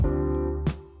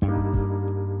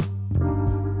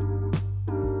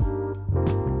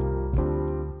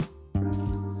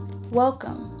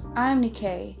Welcome, I'm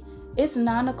Nikkei. It's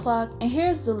 9 o'clock and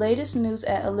here's the latest news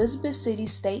at Elizabeth City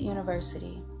State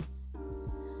University.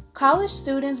 College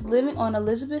students living on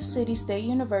Elizabeth City State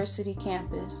University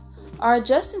campus are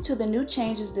adjusting to the new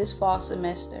changes this fall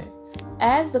semester,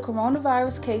 as the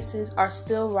coronavirus cases are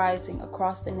still rising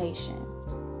across the nation.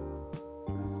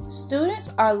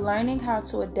 Students are learning how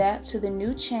to adapt to the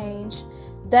new change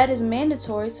that is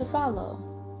mandatory to follow.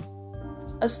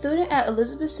 A student at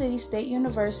Elizabeth City State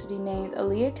University named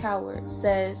Aaliyah Coward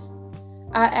says,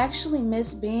 "I actually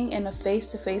miss being in a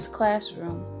face-to-face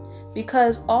classroom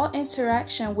because all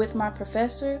interaction with my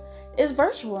professor is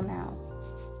virtual now.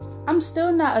 I'm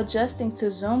still not adjusting to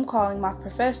Zoom calling my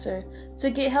professor to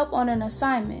get help on an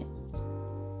assignment."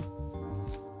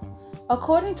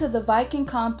 According to the Viking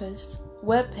Compass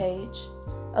webpage,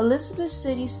 Elizabeth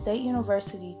City State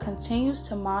University continues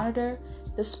to monitor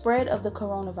the spread of the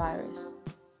coronavirus,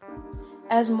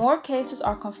 as more cases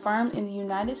are confirmed in the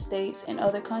United States and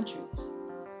other countries.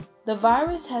 The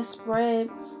virus has spread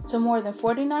to more than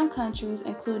 49 countries,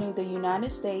 including the United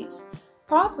States,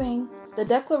 prompting the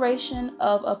declaration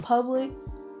of a public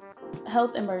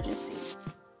health emergency.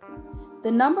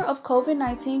 The number of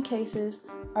COVID-19 cases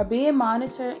are being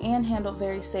monitored and handled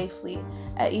very safely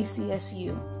at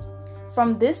ECSU.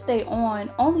 From this day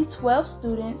on, only 12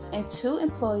 students and 2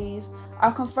 employees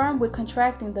are confirmed with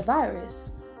contracting the virus.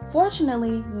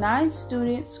 Fortunately, 9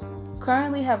 students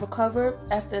currently have recovered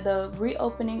after the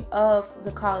reopening of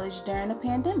the college during the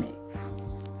pandemic.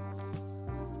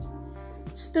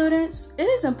 Students, it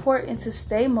is important to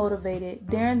stay motivated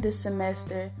during this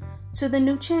semester to the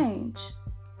new change.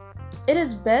 It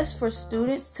is best for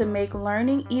students to make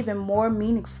learning even more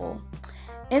meaningful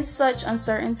in such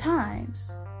uncertain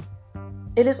times.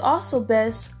 It is also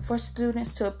best for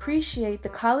students to appreciate the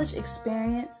college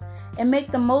experience and make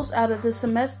the most out of the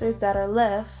semesters that are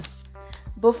left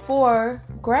before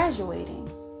graduating.